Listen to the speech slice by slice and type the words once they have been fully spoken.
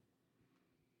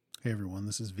Hey everyone,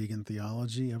 this is Vegan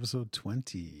Theology, episode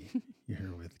 20. You're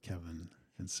here with Kevin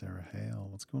and Sarah Hale.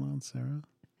 What's going on, Sarah?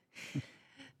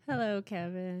 Hello,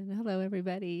 Kevin. Hello,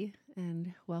 everybody,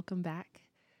 and welcome back.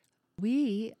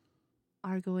 We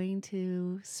are going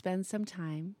to spend some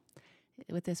time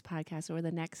with this podcast over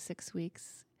the next 6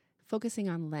 weeks, focusing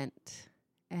on Lent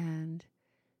and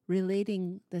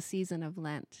relating the season of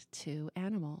Lent to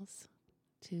animals,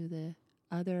 to the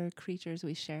other creatures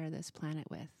we share this planet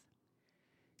with.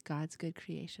 God's good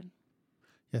creation.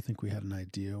 Yeah, I think we had an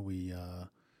idea. We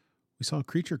saw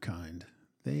Creature Kind.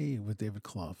 With David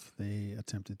Clough, they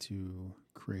attempted to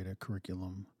create a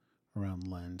curriculum around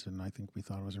Lent, and I think we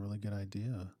thought it was a really good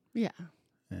idea. Yeah.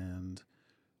 And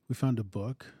we found a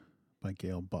book by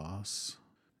Gayle Boss.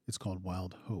 It's called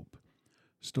Wild Hope,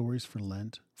 Stories for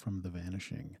Lent from the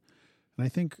Vanishing. And I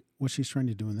think what she's trying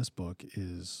to do in this book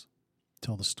is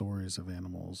tell the stories of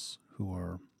animals who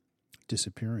are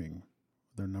disappearing.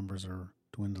 Their numbers are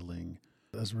dwindling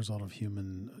as a result of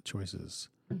human choices.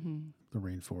 Mm-hmm. The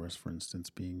rainforest, for instance,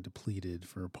 being depleted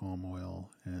for palm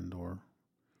oil and or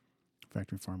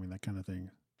factory farming, that kind of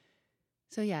thing.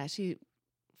 So yeah, she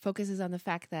focuses on the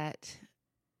fact that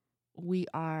we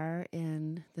are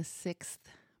in the 6th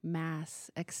mass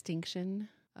extinction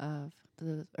of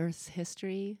the Earth's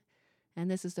history. And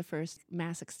this is the first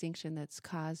mass extinction that's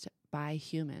caused by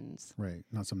humans. Right.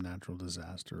 Not some natural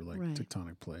disaster like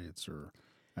tectonic plates or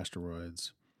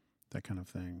asteroids, that kind of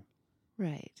thing.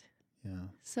 Right. Yeah.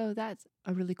 So that's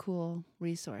a really cool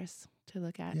resource to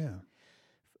look at. Yeah.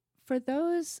 For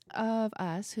those of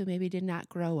us who maybe did not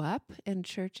grow up in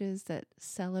churches that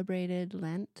celebrated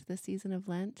Lent, the season of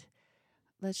Lent,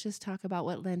 let's just talk about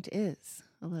what Lent is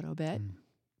a little bit.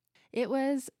 It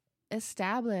was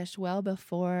established well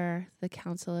before the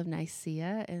Council of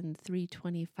Nicaea in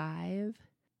 325.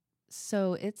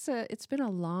 So it's been a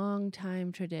long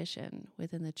time tradition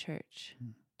within the church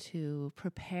to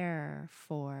prepare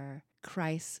for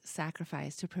Christ's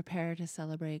sacrifice, to prepare to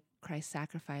celebrate Christ's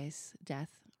sacrifice,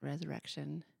 death,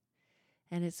 resurrection.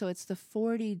 And it's the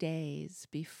 40 days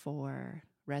before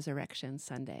Resurrection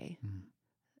Sunday,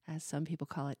 as some people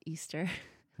call it, Easter.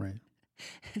 Right.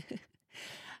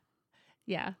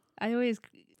 Yeah, I always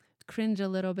cringe a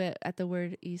little bit at the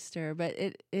word Easter, but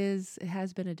it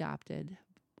has been adopted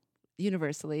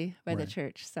universally by the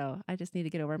church. So I just need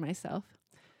to get over myself.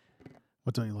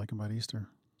 What don't you like about Easter?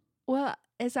 Well,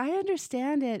 as I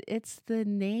understand it, it's the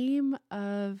name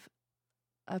of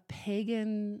a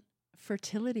pagan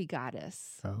fertility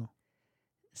goddess. Oh.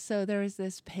 So there was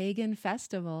this pagan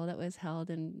festival that was held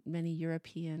in many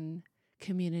European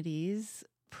communities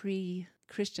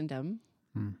pre-Christendom.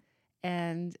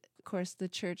 And of course, the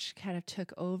church kind of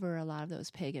took over a lot of those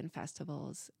pagan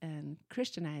festivals and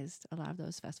Christianized a lot of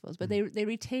those festivals. But they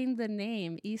retained the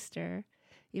name Easter,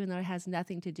 even though it has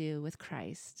nothing to do with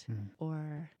Christ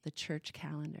or the church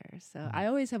calendar. So I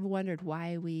always have wondered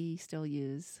why we still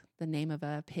use the name of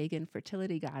a pagan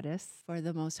fertility goddess for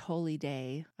the most holy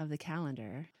day of the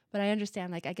calendar. But I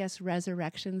understand, I guess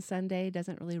Resurrection Sunday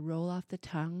doesn't really roll off the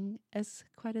tongue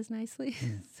quite as nicely.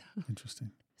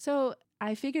 Interesting. So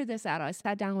I figured this out. I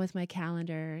sat down with my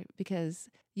calendar because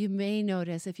you may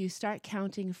notice if you start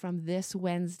counting from this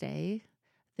Wednesday,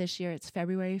 this year it's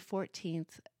February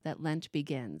 14th that Lent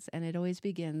begins. And it always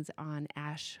begins on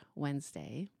Ash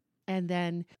Wednesday. And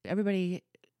then everybody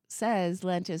says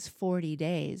Lent is 40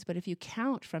 days. But if you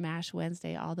count from Ash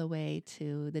Wednesday all the way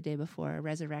to the day before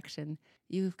Resurrection,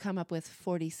 you've come up with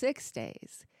 46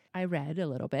 days. I read a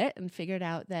little bit and figured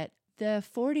out that the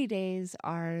 40 days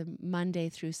are Monday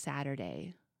through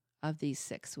Saturday of these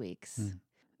 6 weeks.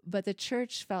 But the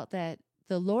church felt that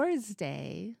the Lord's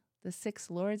Day, the 6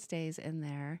 Lord's Days in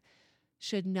there,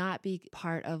 should not be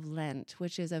part of Lent,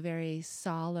 which is a very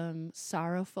solemn,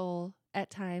 sorrowful,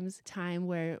 at times, time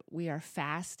where we are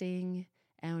fasting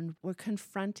and we're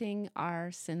confronting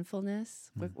our sinfulness.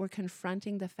 We're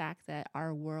confronting the fact that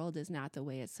our world is not the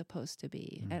way it's supposed to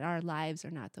be, and our lives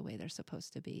are not the way they're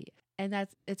supposed to be. And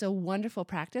it's a wonderful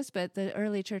practice, but the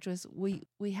early church was,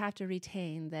 we have to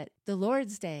retain that the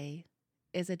Lord's Day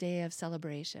is a day of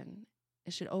celebration.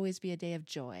 It should always be a day of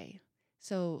joy.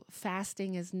 So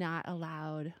fasting is not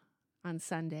allowed on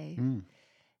Sunday.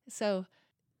 So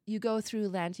you go through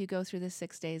Lent, you go through the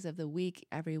 6 days of the week,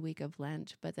 every week of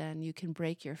Lent, but then you can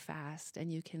break your fast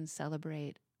and you can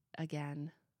celebrate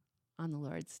again on the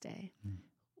Lord's Day,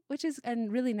 which is a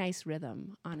really nice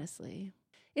rhythm, honestly.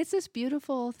 It's this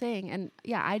beautiful thing. And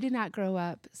yeah, I did not grow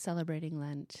up celebrating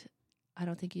Lent. I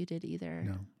don't think you did either.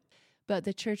 No. But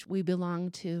the church we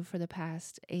belong to for the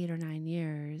past 8 or 9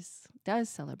 years does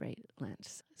celebrate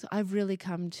Lent. So I've really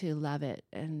come to love it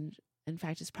and In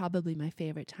fact, it's probably my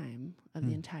favorite time of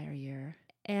the entire year.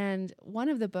 And one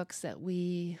of the books that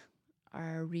we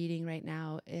are reading right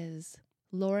now is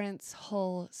Laurence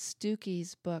Hull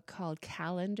Stookey's book called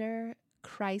Calendar,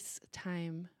 Christ's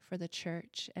Time for the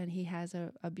Church. And he has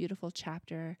a beautiful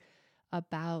chapter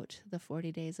about the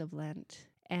 40 days of Lent.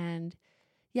 And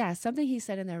yeah, something he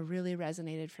said in there really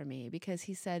resonated for me, because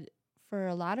he said for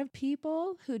a lot of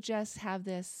people who just have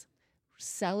this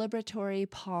celebratory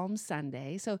Palm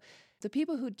Sunday, so the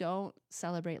people who don't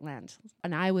celebrate Lent,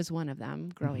 and I was one of them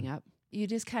growing up, you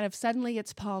just kind of suddenly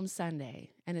it's Palm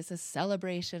Sunday and it's a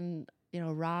celebration,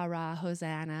 rah, rah,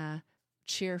 Hosanna,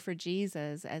 cheer for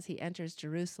Jesus as he enters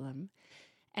Jerusalem.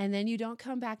 And then you don't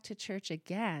come back to church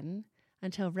again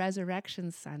until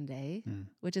Resurrection Sunday,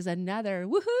 which is another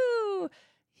woohoo,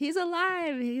 he's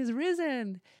alive, he's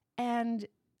risen. And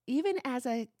even as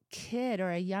a kid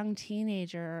or a young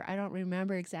teenager, I don't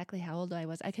remember exactly how old I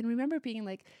was, I can remember being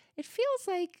like, it feels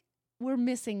like we're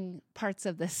missing parts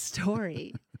of this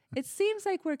story. It seems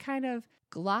like we're kind of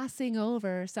glossing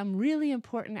over some really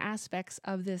important aspects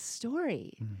of this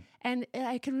story. And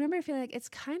I can remember feeling like it's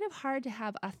kind of hard to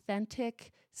have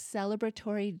authentic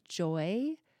celebratory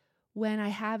joy when I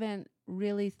haven't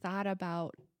really thought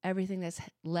about everything that's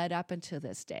led up until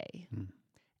this day.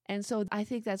 And so I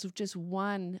think that's just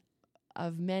one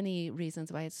of many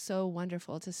reasons why it's so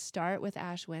wonderful to start with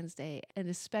Ash Wednesday, and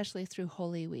especially through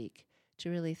Holy Week, to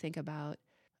really think about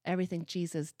everything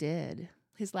Jesus did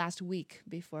his last week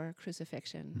before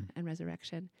crucifixion and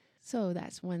resurrection. So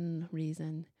that's one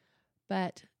reason.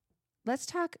 But let's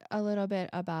talk a little bit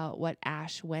about what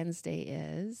Ash Wednesday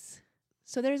is.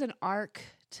 So there's an arc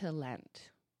to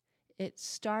Lent. It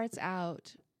starts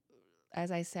out,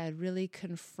 as I said, really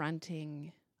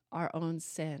confronting our own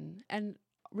sin and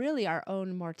really our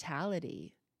own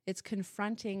mortality. It's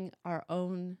confronting our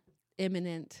own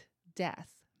imminent death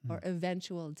or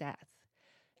eventual death.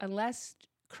 Unless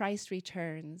Christ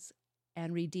returns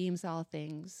and redeems all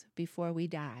things before we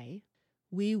die,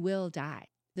 we will die.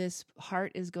 This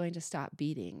heart is going to stop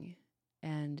beating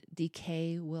and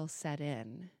decay will set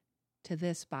in to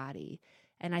this body.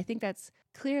 And I think that's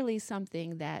clearly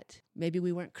something that maybe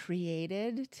we weren't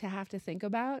created to have to think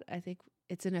about. I think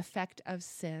it's an effect of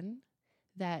sin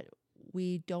that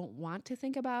we don't want to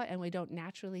think about and we don't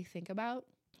naturally think about.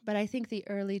 But I think the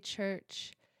early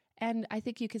church, and I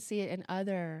think you could see it in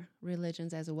other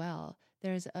religions as well,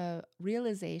 there's a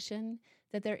realization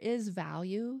that there is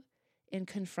value in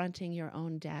confronting your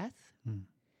own death.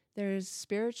 There's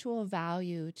spiritual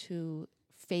value to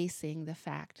facing the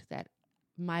fact that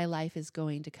my life is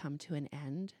going to come to an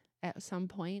end at some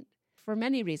point for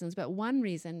many reasons. But one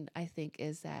reason, I think,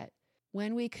 is that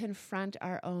when we confront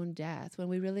our own death, when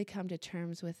we really come to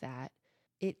terms with that,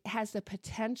 it has the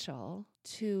potential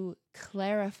to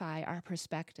clarify our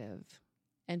perspective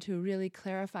and to really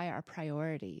clarify our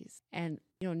priorities. And,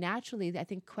 naturally, I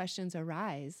think questions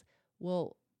arise.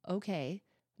 Well, okay,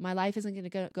 my life isn't going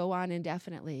to go on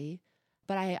indefinitely,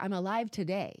 but I'm alive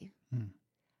today.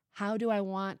 How do I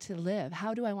want to live?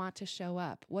 How do I want to show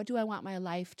up? What do I want my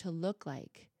life to look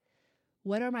like?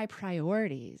 What are my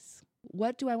priorities?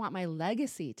 What do I want my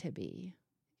legacy to be?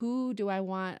 Who do I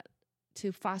want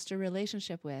to foster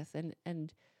relationship with?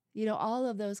 And all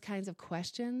of those kinds of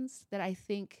questions that I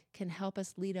think can help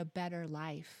us lead a better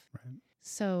life. Right.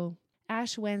 So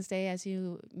Ash Wednesday, as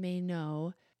you may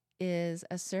know, is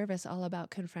a service all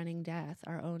about confronting death,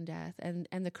 our own death, and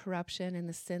the corruption and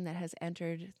the sin that has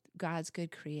entered God's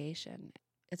good creation.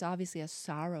 It's obviously a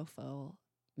sorrowful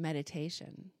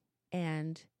meditation.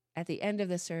 And at the end of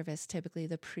the service, typically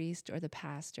the priest or the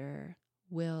pastor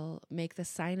will make the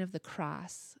sign of the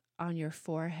cross on your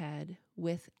forehead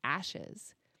with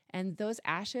ashes. And those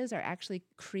ashes are actually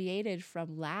created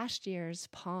from last year's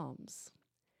palms.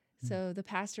 So the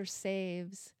pastor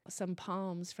saves some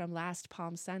palms from last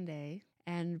Palm Sunday.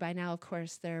 And by now, of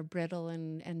course, they're brittle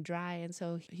and dry. And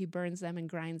so he burns them and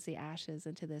grinds the ashes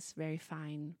into this very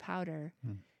fine powder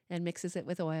and mixes it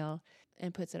with oil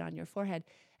and puts it on your forehead.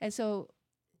 And so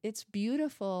it's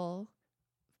beautiful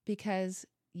because,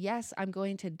 yes, I'm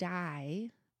going to die.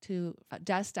 To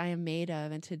dust I am made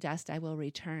of, and to dust I will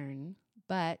return.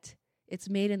 But it's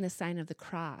made in the sign of the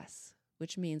cross,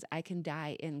 which means I can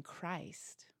die in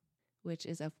Christ, which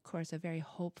is, of course, a very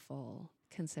hopeful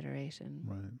consideration.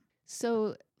 Right.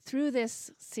 So through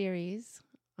this series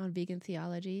on vegan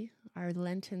theology, our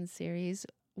Lenten series,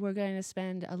 we're going to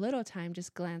spend a little time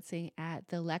just glancing at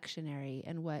the lectionary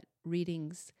and what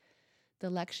readings the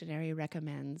lectionary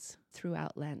recommends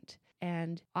throughout Lent.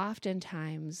 And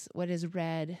oftentimes what is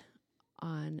read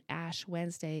on Ash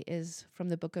Wednesday is from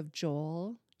the book of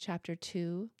Joel, chapter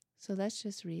 2. So let's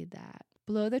just read that.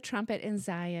 Blow the trumpet in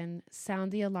Zion,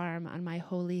 sound the alarm on my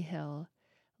holy hill.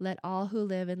 Let all who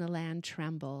live in the land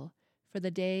tremble, for the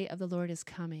day of the Lord is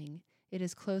coming. It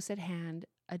is close at hand,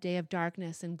 a day of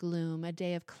darkness and gloom, a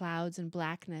day of clouds and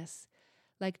blackness.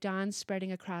 Like dawn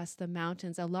spreading across the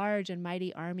mountains, a large and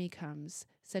mighty army comes,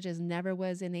 such as never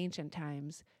was in ancient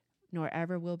times, nor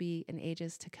ever will be in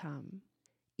ages to come.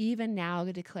 Even now,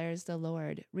 declares the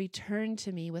Lord, return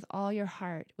to me with all your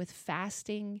heart, with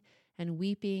fasting and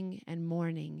weeping and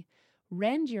mourning.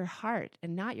 Rend your heart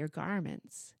and not your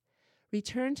garments.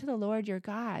 Return to the Lord your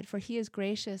God, for he is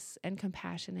gracious and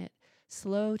compassionate,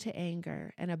 slow to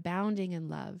anger and abounding in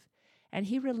love, and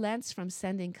he relents from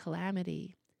sending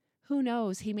calamity. Who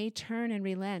knows, he may turn and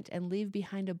relent and leave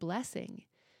behind a blessing,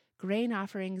 grain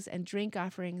offerings and drink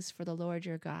offerings for the Lord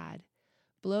your God.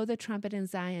 Blow the trumpet in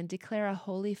Zion, declare a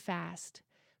holy fast,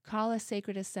 call a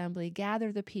sacred assembly,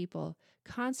 gather the people,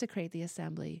 consecrate the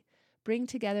assembly, bring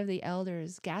together the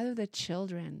elders, gather the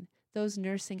children, those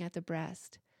nursing at the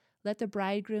breast. Let the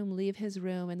bridegroom leave his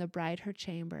room and the bride her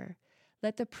chamber.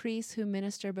 Let the priests who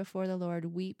minister before the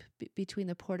Lord weep between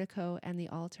the portico and the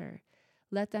altar.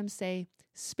 Let them say,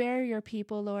 spare your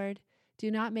people, Lord.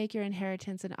 Do not make your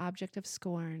inheritance an object of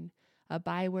scorn, a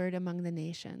byword among the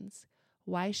nations.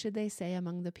 Why should they say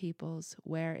among the peoples,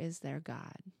 where is their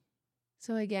God?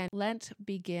 So again, Lent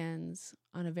begins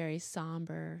on a very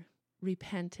somber,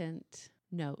 repentant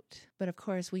note. But of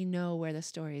course, we know where the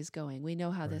story is going. We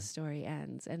know how this story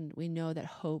ends. And we know that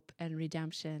hope and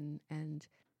redemption and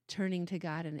turning to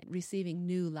God and receiving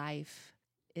new life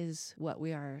is what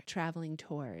we are traveling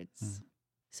towards.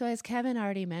 So as Kevin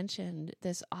already mentioned,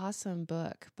 this awesome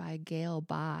book by Gayle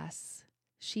Boss,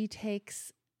 she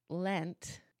takes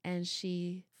Lent and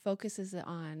she focuses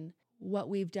on what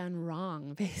we've done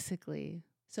wrong, basically.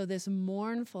 So this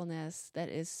mournfulness that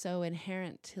is so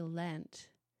inherent to Lent,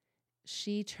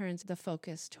 she turns the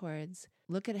focus towards,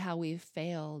 look at how we've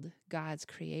failed God's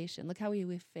creation. Look how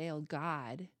we've failed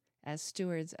God as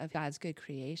stewards of God's good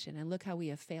creation. And look how we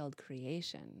have failed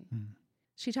creation.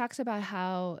 She talks about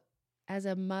how as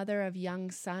a mother of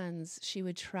young sons, she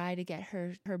would try to get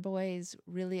her boys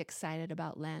really excited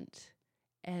about Lent.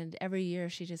 And every year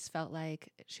she just felt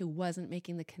like she wasn't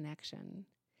making the connection.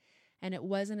 And it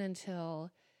wasn't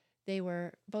until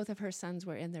both of her sons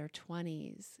were in their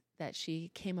 20s that she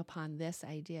came upon this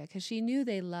idea, because she knew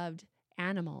they loved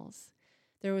animals.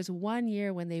 There was one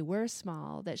year when they were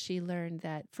small that she learned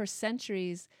that for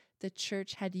centuries, the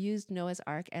church had used Noah's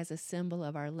Ark as a symbol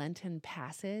of our Lenten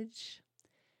passage.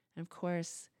 And of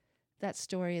course, that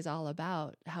story is all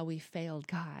about how we failed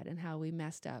God and how we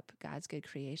messed up God's good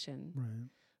creation. Right.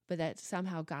 But that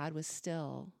somehow God was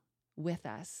still with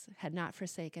us, had not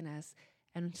forsaken us,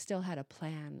 and still had a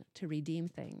plan to redeem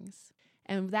things.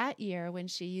 And that year, when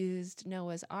she used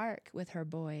Noah's Ark with her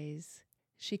boys,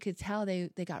 she could tell they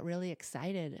got really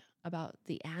excited about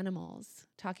the animals,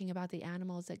 talking about the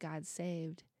animals that God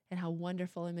saved and how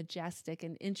wonderful and majestic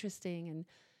and interesting and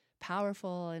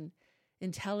powerful and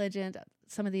intelligent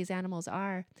some of these animals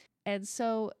are. And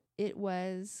so it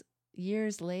was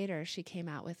years later she came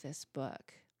out with this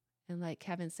book. And like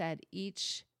Kevin said,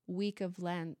 each week of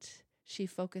Lent, she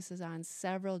focuses on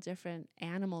several different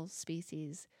animal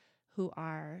species who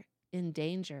are in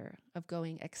danger of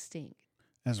going extinct.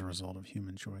 As a result of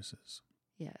human choices.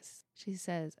 Yes. She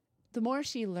says the more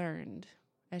she learned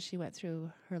as she went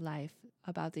through her life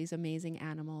about these amazing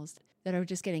animals that are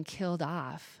just getting killed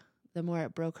off, the more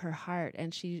it broke her heart.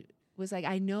 And she was like,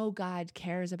 I know God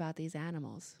cares about these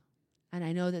animals. And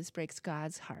I know this breaks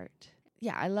God's heart.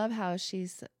 Yeah, I love how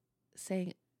she's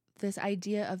saying this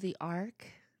idea of the ark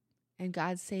and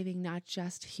God saving not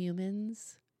just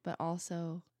humans, but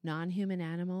also non-human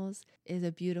animals is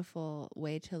a beautiful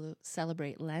way to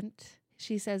celebrate Lent.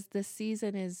 She says this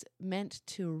season is meant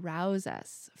to rouse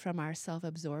us from our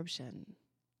self-absorption.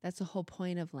 That's the whole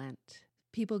point of Lent.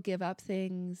 People give up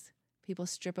things. People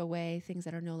strip away things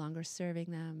that are no longer serving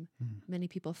them. Many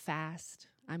people fast.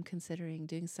 I'm considering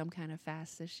doing some kind of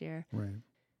fast this year. Right.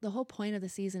 The whole point of the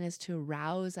season is to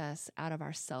rouse us out of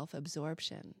our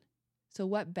self-absorption. So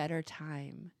what better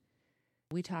time?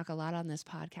 We talk a lot on this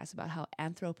podcast about how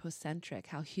anthropocentric,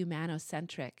 how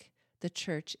humanocentric the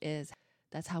church is.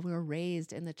 That's how we were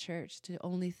raised in the church, to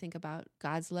only think about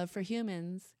God's love for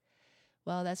humans.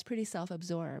 Well, that's pretty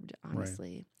self-absorbed,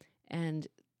 honestly. Right. And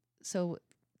so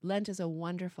Lent is a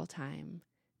wonderful time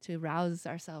to rouse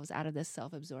ourselves out of this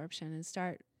self-absorption and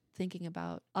start thinking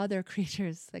about other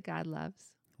creatures that God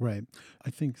loves. Right.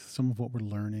 I think some of what we're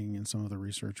learning and some of the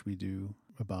research we do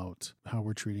about how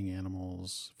we're treating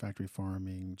animals, factory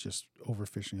farming, just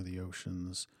overfishing of the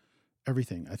oceans,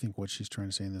 everything. I think what she's trying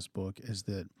to say in this book is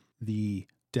that the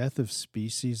death of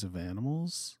species of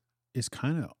animals is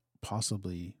kind of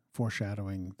possibly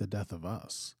foreshadowing the death of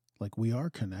us. Like, we are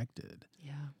connected.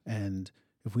 Yeah. And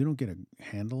if we don't get a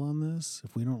handle on this,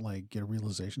 if we don't like get a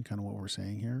realization, kind of what we're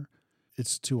saying here,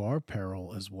 it's to our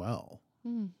peril as well.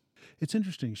 Mm. It's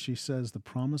interesting. She says the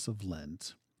promise of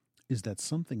Lent is that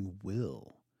something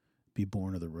will be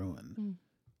born of the ruin. Mm.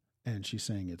 And she's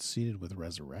saying it's seeded with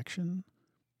resurrection.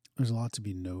 There's a lot to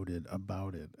be noted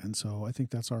about it. And so I think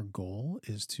that's our goal,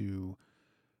 is to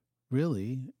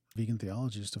really, vegan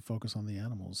theology is to focus on the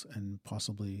animals and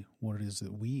possibly what it is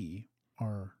that we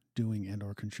are doing and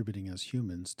or contributing as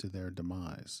humans to their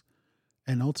demise.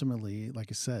 And ultimately, like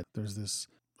I said, there's this,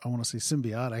 I want to say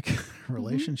symbiotic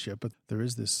relationship, but there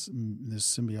is this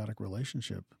symbiotic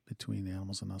relationship between the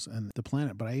animals and us and the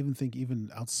planet. But I even think even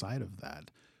outside of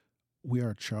that, we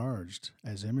are charged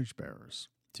as image bearers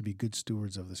to be good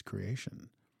stewards of this creation.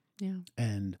 Yeah.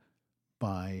 And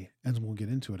we'll get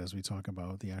into it as we talk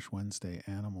about the Ash Wednesday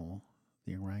animal,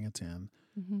 the orangutan,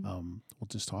 we'll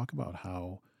just talk about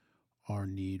how our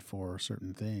need for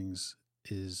certain things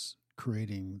is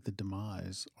creating the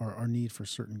demise, or our need for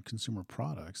certain consumer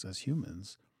products as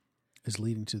humans is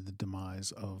leading to the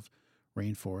demise of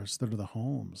rainforests that are the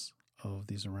homes of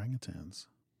these orangutans.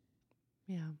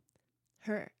 Yeah.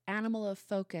 Her animal of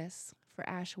focus for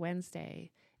Ash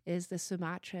Wednesday is the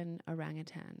Sumatran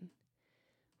orangutan,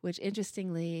 which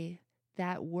interestingly,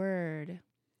 that word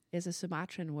is a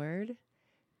Sumatran word,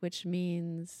 which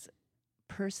means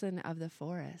person of the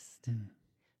forest,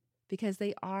 because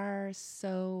they are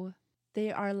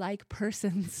like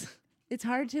persons. It's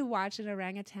hard to watch an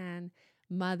orangutan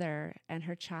mother and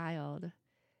her child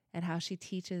and how she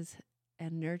teaches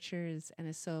and nurtures and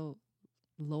is so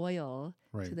loyal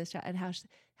to this child, and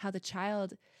how the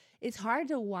child, it's hard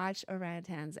to watch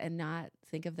orangutans and not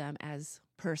think of them as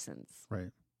persons.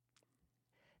 Right.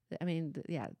 I mean,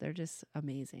 they're just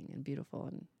amazing and beautiful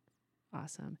and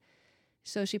awesome.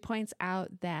 So she points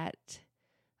out that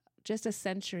just a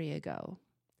century ago,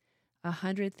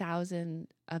 100,000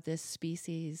 of this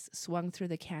species swung through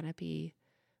the canopy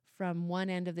from one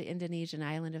end of the Indonesian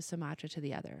island of Sumatra to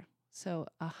the other. So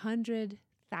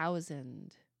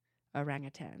 100,000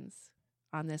 orangutans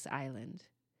on this island.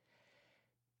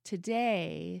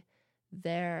 Today,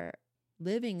 their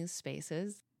living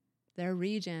spaces, their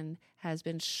region has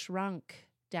been shrunk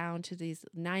down to these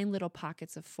 9 little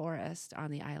pockets of forest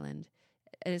on the island.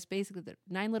 It is basically the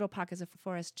 9 little pockets of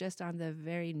forest just on the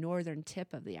very northern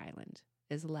tip of the island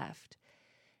is left.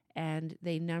 And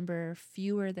they number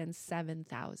fewer than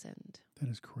 7,000. That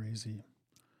is crazy.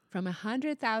 From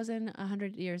 100,000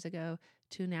 100 years ago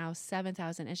to now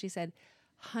 7,000. And she said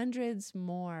hundreds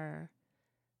more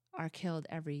are killed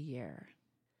every year.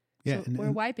 Yeah, so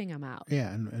we're wiping them out.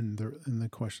 Yeah, and the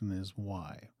question is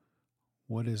why?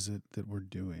 What is it that we're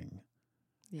doing?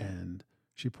 Yeah. And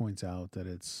she points out that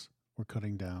we're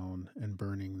cutting down and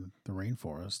burning the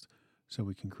rainforest so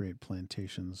we can create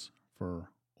plantations for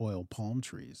oil palm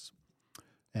trees.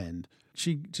 And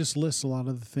she just lists a lot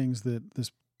of the things that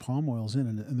this palm oil is in,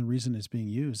 and the reason it's being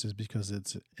used is because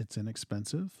it's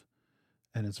inexpensive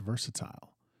and it's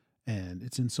versatile. And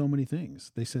it's in so many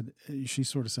things. They said, she's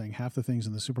sort of saying half the things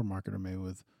in the supermarket are made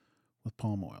with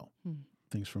palm oil.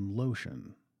 Things from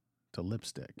lotion to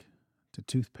lipstick to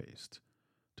toothpaste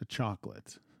to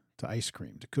chocolate to ice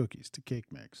cream to cookies to cake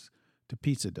mix to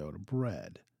pizza dough to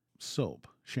bread, soap,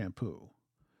 shampoo.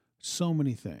 So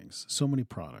many things, so many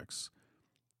products.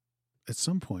 At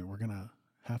some point, we're going to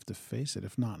have to face it.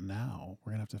 If not now,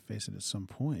 we're going to have to face it at some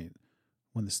point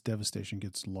when this devastation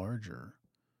gets larger.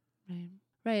 Right.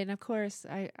 Right. And of course,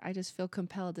 I just feel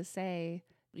compelled to say,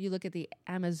 you look at the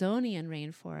Amazonian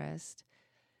rainforest,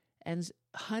 and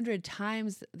 100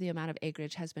 times the amount of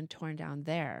acreage has been torn down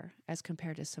there as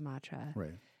compared to Sumatra.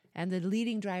 Right. And the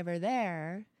leading driver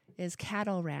there is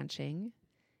cattle ranching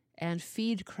and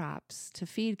feed crops to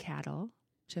feed cattle,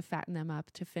 to fatten them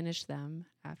up, to finish them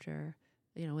after,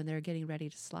 when they're getting ready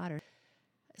to slaughter.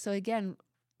 So again,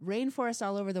 rainforests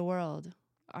all over the world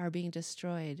are being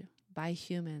destroyed by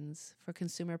humans for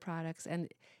consumer products, and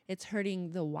it's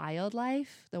hurting the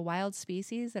wildlife, the wild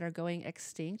species that are going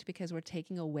extinct because we're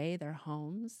taking away their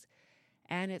homes,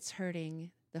 and it's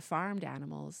hurting the farmed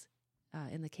animals,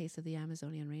 in the case of the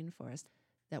Amazonian rainforest,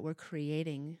 that we're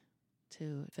creating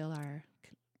to fill our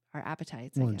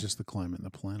appetites. Well, and just the climate and the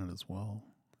planet as well.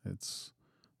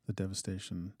 The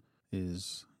devastation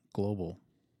is global.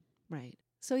 Right.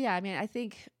 So yeah, I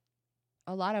think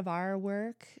a lot of our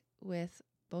work with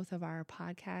both of our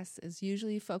podcasts is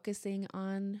usually focusing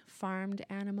on farmed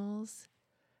animals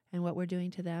and what we're doing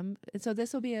to them. And so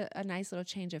this will be a nice little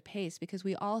change of pace because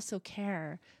we also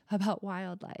care about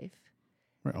wildlife.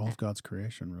 Right, all of God's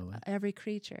creation, really. Every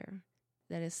creature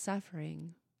that is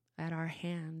suffering at our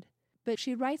hand. But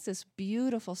she writes this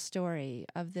beautiful story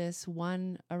of this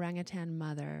one orangutan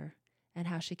mother and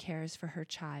how she cares for her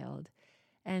child.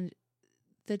 And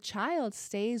the child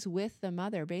stays with the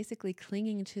mother, basically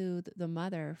clinging to the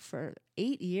mother for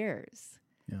 8 years.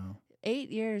 Yeah. 8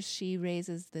 years she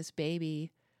raises this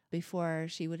baby before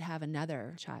she would have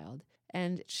another child.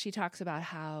 And she talks about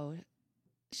how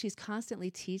she's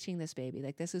constantly teaching this baby,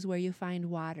 like, this is where you find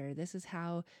water. This is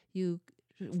how you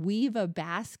weave a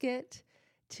basket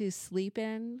to sleep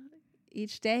in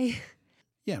each day.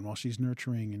 Yeah, and while she's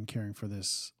nurturing and caring for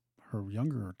this, her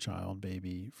younger child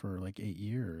baby for like 8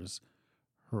 years,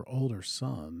 her older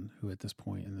son, who at this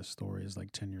point in the story is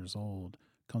like 10 years old,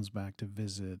 comes back to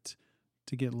visit,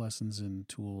 to get lessons and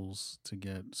tools, to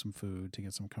get some food, to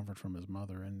get some comfort from his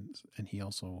mother. And he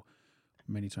also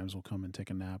many times will come and take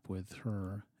a nap with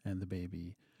her and the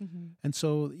baby. Mm-hmm. And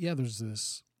so, yeah, there's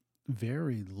this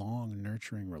very long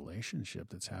nurturing relationship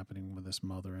that's happening with this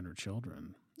mother and her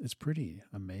children. It's pretty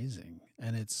amazing.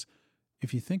 And it's,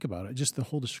 if you think about it, just the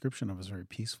whole description of it is very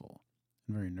peaceful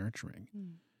and very nurturing.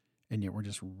 Mm. And yet we're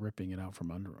just ripping it out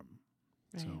from under them.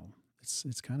 Right. So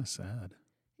it's kind of sad.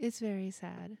 It's very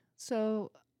sad.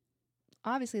 So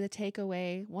obviously the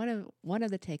takeaway, one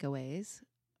of the takeaways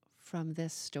from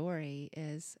this story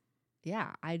is,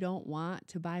 yeah, I don't want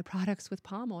to buy products with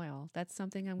palm oil. That's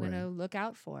something I'm going to look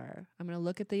out for. I'm going to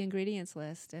look at the ingredients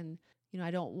list, and,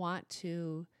 I don't want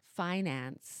to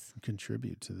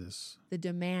contribute to this, the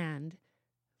demand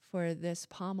for this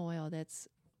palm oil that's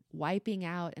wiping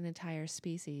out an entire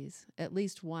species, at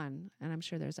least one, and I'm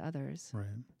sure there's others.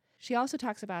 Right. She also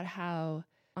talks about how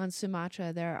on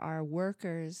Sumatra there are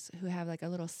workers who have like a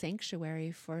little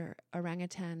sanctuary for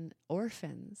orangutan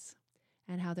orphans,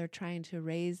 and how they're trying to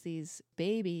raise these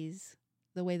babies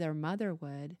the way their mother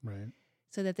would, right,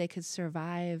 so that they could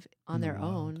survive on their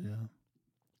own. Yeah.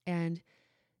 And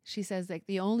she says, like,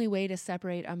 the only way to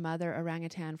separate a mother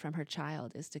orangutan from her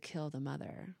child is to kill the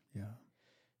mother. Yeah.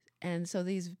 And so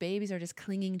these babies are just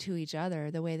clinging to each other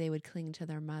the way they would cling to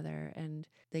their mother. And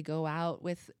they go out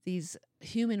with these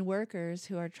human workers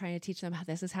who are trying to teach them,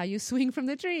 this is how you swing from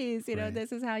the trees,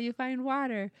 this is how you find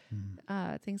water,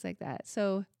 things like that.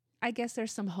 So I guess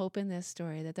there's some hope in this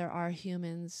story that there are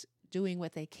humans doing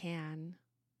what they can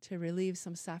to relieve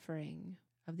some suffering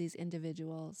of these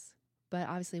individuals. But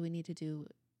obviously we need to do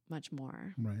much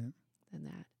more than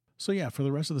that. So yeah, for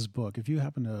the rest of this book, if you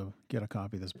happen to get a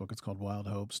copy of this book, it's called Wild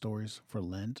Hope, Stories for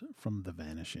Lent from the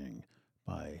Vanishing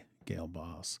by Gayle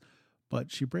Boss.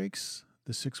 But she breaks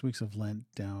the 6 weeks of Lent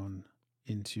down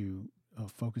into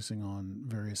focusing on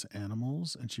various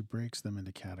animals, and she breaks them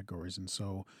into categories. And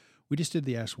so we just did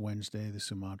the Ash Wednesday, the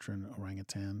Sumatran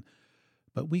orangutan.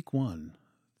 But week 1,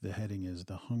 the heading is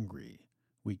the hungry.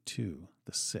 Week 2,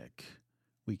 the sick.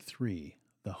 Week 3,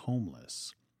 the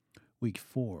homeless. Week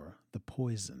 4, the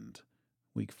poisoned.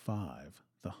 Week 5,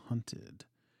 the hunted.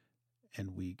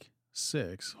 And week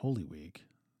 6, Holy Week,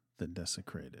 the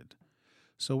desecrated.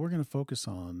 So we're going to focus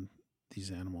on these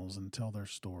animals and tell their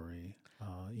story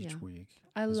each week.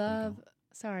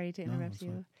 Sorry to interrupt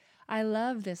you. I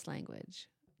love this language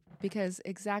because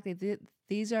exactly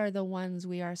these are the ones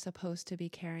we are supposed to be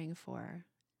caring for.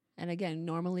 And again,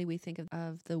 normally we think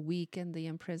of the weak and the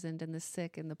imprisoned and the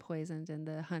sick and the poisoned and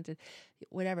the hunted,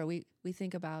 whatever. We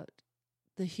think about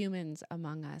the humans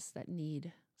among us that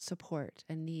need support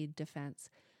and need defense.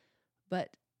 But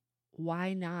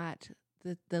why not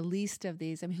the least of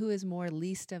these? I mean, who is more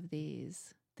least of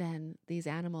these than these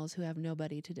animals who have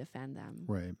nobody to defend them?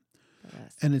 Right.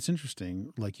 And it's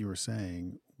interesting, like you were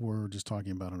saying, we're just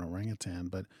talking about an orangutan,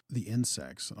 but the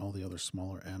insects and all the other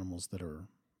smaller animals that are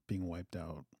being wiped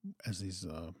out as these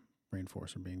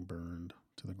rainforests are being burned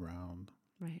to the ground.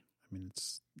 Right. I mean,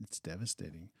 it's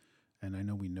devastating. And I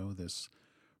know we know this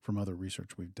from other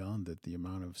research we've done, that the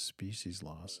amount of species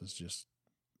loss is just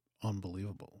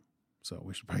unbelievable. So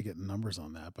we should probably get numbers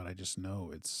on that, but I just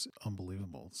know it's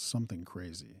unbelievable. It's something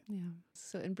crazy. Yeah.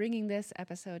 So in bringing this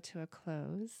episode to a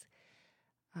close,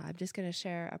 I'm just going to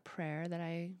share a prayer that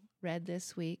I read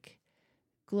this week.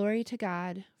 Glory to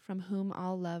God, from whom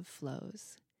all love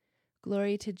flows.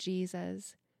 Glory to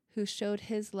Jesus, who showed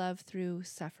his love through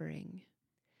suffering.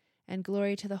 And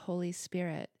glory to the Holy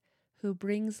Spirit, who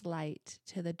brings light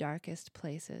to the darkest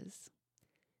places.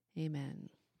 Amen.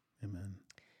 Amen.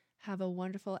 Have a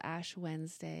wonderful Ash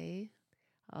Wednesday.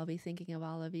 I'll be thinking of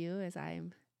all of you as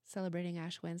I'm celebrating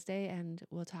Ash Wednesday, and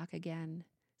we'll talk again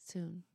soon.